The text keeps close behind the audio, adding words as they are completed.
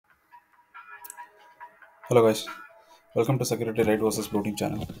Hello guys, welcome to Security Right versus Bloating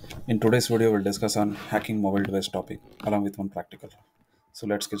channel. In today's video, we'll discuss on hacking mobile device topic along with one practical. So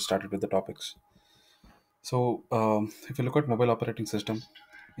let's get started with the topics. If you look at mobile operating system,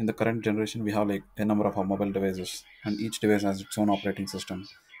 in the current generation, we have like a number of mobile devices, and each device has its own operating system.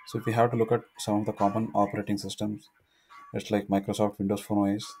 So if we have to look at some of the common operating systems, it's like Microsoft Windows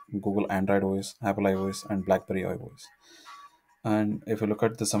Phone OS, Google Android OS, Apple iOS, and BlackBerry iOS. And if you look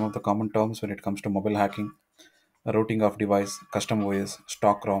at some of the common terms when it comes to mobile hacking, routing of device, custom OS,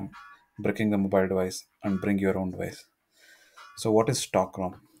 stock ROM, breaking the mobile device, and bring your own device. So what is stock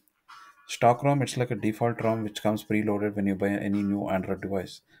ROM? Stock ROM, it's like a default ROM which comes preloaded when you buy any new Android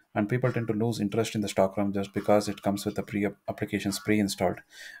device. And people tend to lose interest in the stock ROM just because it comes with the applications pre-installed,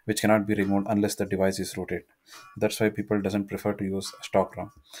 which cannot be removed unless the device is rooted. That's why people doesn't prefer to use stock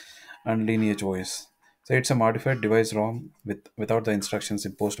ROM. And lineage OS. So it's a modified device ROM without the instructions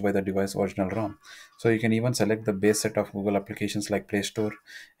imposed by the device original ROM. So you can even select the base set of Google applications like Play Store,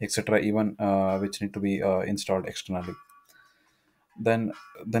 etc., even which need to be installed externally. Then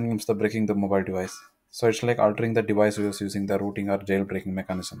comes the breaking the mobile device. So it's like altering the device use using the routing or jailbreaking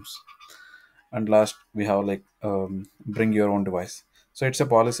mechanisms. And last we have like bring your own device. So it's a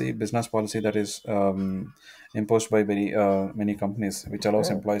policy, business policy that is imposed by very many companies, which allows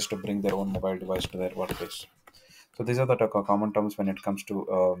employees to bring their own mobile device to their workplace. So these are the common terms when it comes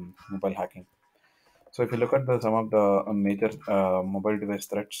to mobile hacking. So if you look at some of the major mobile device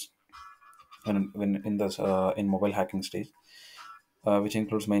threats when in this in mobile hacking stage, which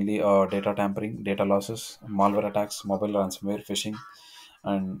includes mainly data tampering, data losses, malware attacks, mobile ransomware, phishing,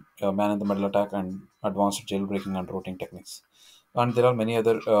 and man-in-the-middle attack, and advanced jailbreaking and routing techniques. And there are many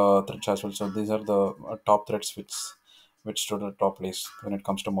other threats as well. So these are the top threats which stood at top place when it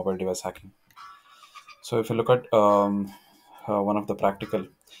comes to mobile device hacking. So if you look at one of the practical,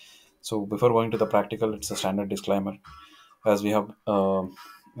 so before going to the practical, it's a standard disclaimer, as we have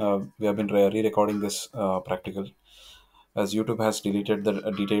been re-recording this practical, as YouTube has deleted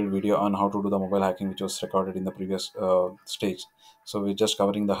the detailed video on how to do the mobile hacking, which was recorded in the previous stage. So we're just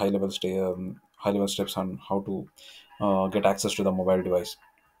covering the high level steps on how to get access to the mobile device,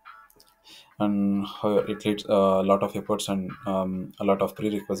 and how it needs a lot of efforts and a lot of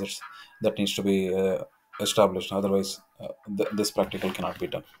prerequisites that needs to be established. Otherwise, this practical cannot be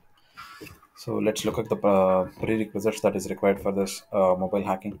done. So let's look at the prerequisites that is required for this mobile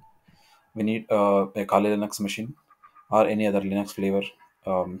hacking. We need a Kali Linux machine or any other Linux flavor,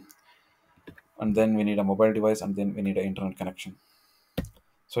 um, and then we need a mobile device, and then we need an internet connection.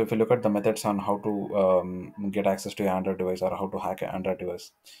 So if you look at the methods on how to get access to an Android device or how to hack an Android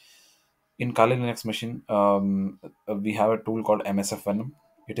device, in Kali Linux machine, we have a tool called Msfvenom.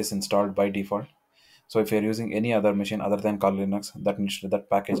 It is installed by default. So if you're using any other machine other than Kali Linux, that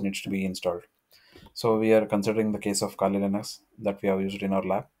package needs to be installed. So we are considering the case of Kali Linux that we have used in our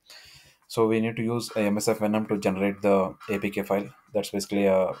lab. So we need to use a MSFNM to generate the APK file. That's basically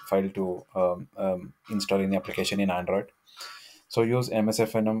a file to install in the application in Android. So use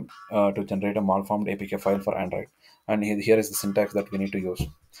MSFNM to generate a malformed APK file for Android. And here is the syntax that we need to use.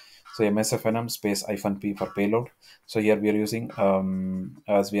 So MSFNM space -p for payload. So here we are using,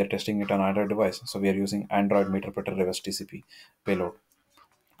 as we are testing it on Android device, so we are using Android meterpreter reverse TCP payload.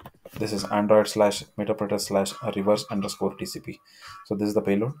 This is Android slash meterpreter slash reverse underscore TCP. So this is the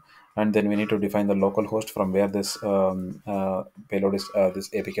payload, and then we need to define the local host from where this payload is, this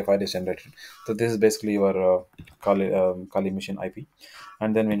APK file is generated. So this is basically your Kali machine IP,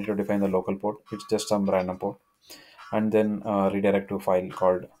 and then we need to define the local port. It's just some random port, and then redirect to a file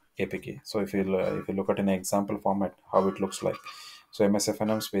called APK. So if you look at an example format, how it looks like. So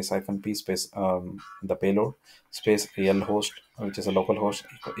MSFNM space -p space the payload space real host, which is a local host,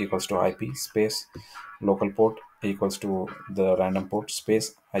 equals to IP space local port equals to the random port space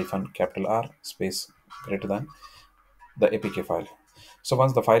capital R space greater than the APK file. So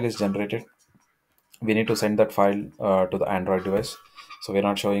once the file is generated, we need to send that file to the Android device. So we're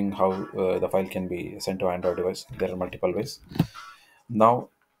not showing how the file can be sent to Android device. There are multiple ways. Now,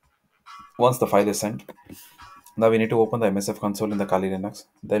 once the file is sent, now we need to open the MSF console in the Kali Linux.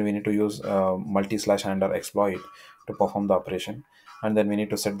 Then we need to use multi/handler exploit to perform the operation. And then we need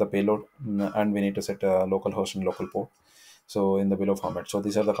to set the payload, and we need to set local host and local port. So in the below format. So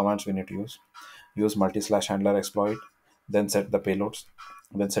these are the commands we need to use. Use multi/handler exploit, then set the payloads,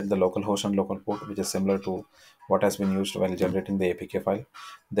 then set the local host and local port, which is similar to what has been used while generating the APK file.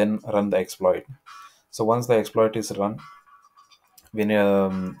 Then run the exploit. So once the exploit is run, we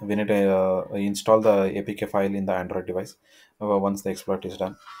need to install the APK file in the Android device once the exploit is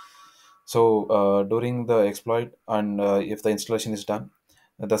done. So during the exploit, and if the installation is done,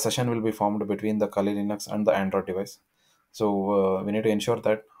 The session will be formed between the Kali Linux and the Android device. So we need to ensure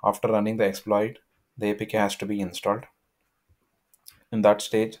that after running the exploit, the APK has to be installed. In that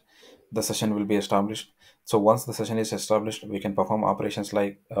stage, the session will be established. So once the session is established, we can perform operations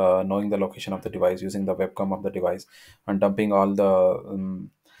like knowing the location of the device, using the webcam of the device, and dumping all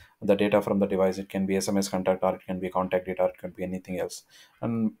the data from the device. It can be SMS contact, or it can be contact data, or it can be anything else,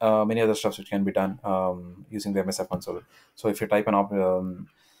 and many other stuff which can be done using the MSF console. So if you type from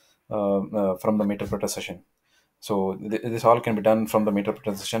the meter session, so this all can be done from the meter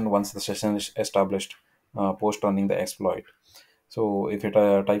session once the session is established, post running the exploit. So if you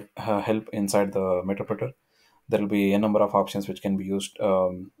type help inside the meterpreter, there will be a number of options which can be used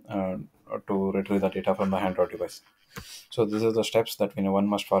to retrieve the data from the Android device. So these are the steps that one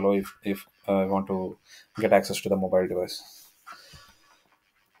must follow if want to get access to the mobile device.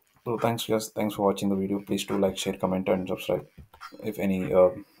 So thanks guys, thanks for watching the video. Please do like, share, comment, and subscribe if any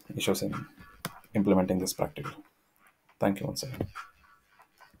issues in implementing this practical. Thank you once again.